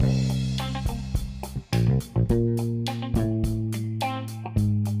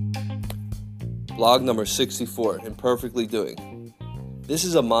Vlog number 64, Imperfectly Doing. This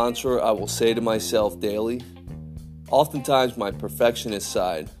is a mantra I will say to myself daily. Oftentimes my perfectionist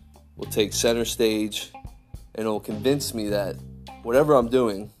side will take center stage and it will convince me that whatever I'm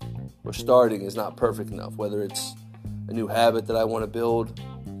doing or starting is not perfect enough, whether it's a new habit that I want to build,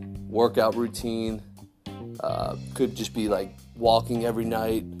 workout routine, could just be like walking every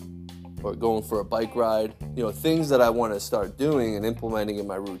night or going for a bike ride, things that I want to start doing and implementing in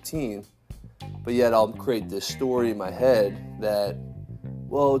my routine. But yet I'll create this story in my head that,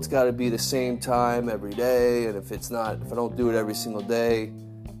 well, it's got to be the same time every day, and if I don't do it every single day,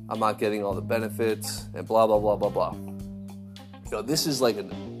 I'm not getting all the benefits, and blah, blah, blah, blah, blah. This is like a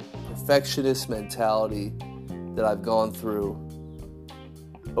perfectionist mentality that I've gone through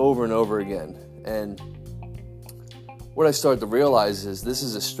over and over again. And what I started to realize is this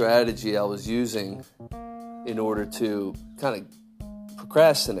is a strategy I was using in order to kind of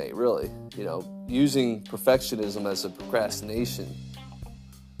procrastinate, really. Using perfectionism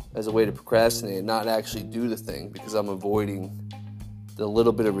as a way to procrastinate and not actually do the thing because I'm avoiding the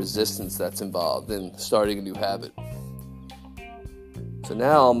little bit of resistance that's involved in starting a new habit. So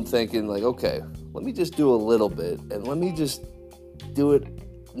now I'm thinking okay, let me just do a little bit and let me just do it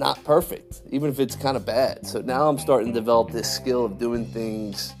not perfect, even if it's kind of bad. So now I'm starting to develop this skill of doing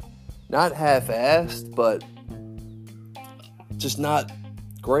things not half-assed, but just not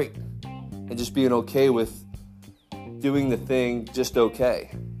great, and just being okay with doing the thing just okay.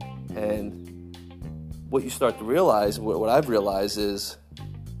 And what you start to realize, what I've realized is,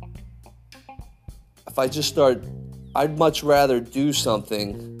 if I just start, I'd much rather do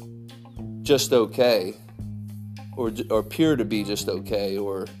something just okay, or appear to be just okay,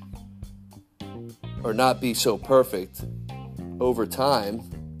 or not be so perfect over time,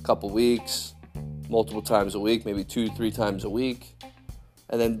 a couple weeks, multiple times a week, maybe 2-3 times a week,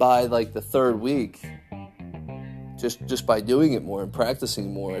 and then by the third week, just by doing it more and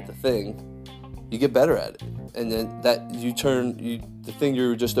practicing more at the thing, you get better at it. And then the thing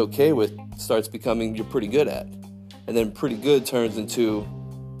you're just okay with starts becoming you're pretty good at. And then pretty good turns into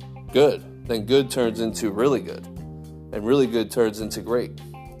good. Then good turns into really good. And really good turns into great.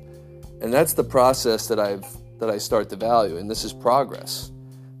 And that's the process that I start to value. And this is progress.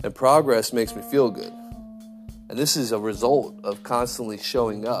 And progress makes me feel good. And this is a result of constantly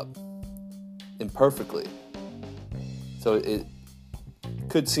showing up imperfectly. So it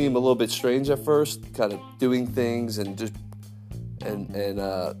could seem a little bit strange at first, kind of doing things and just and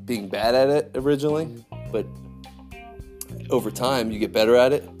being bad at it originally, but over time you get better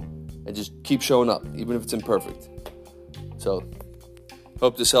at it and just keep showing up, even if it's imperfect. So,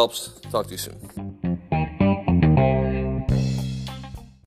 hope this helps. Talk to you soon.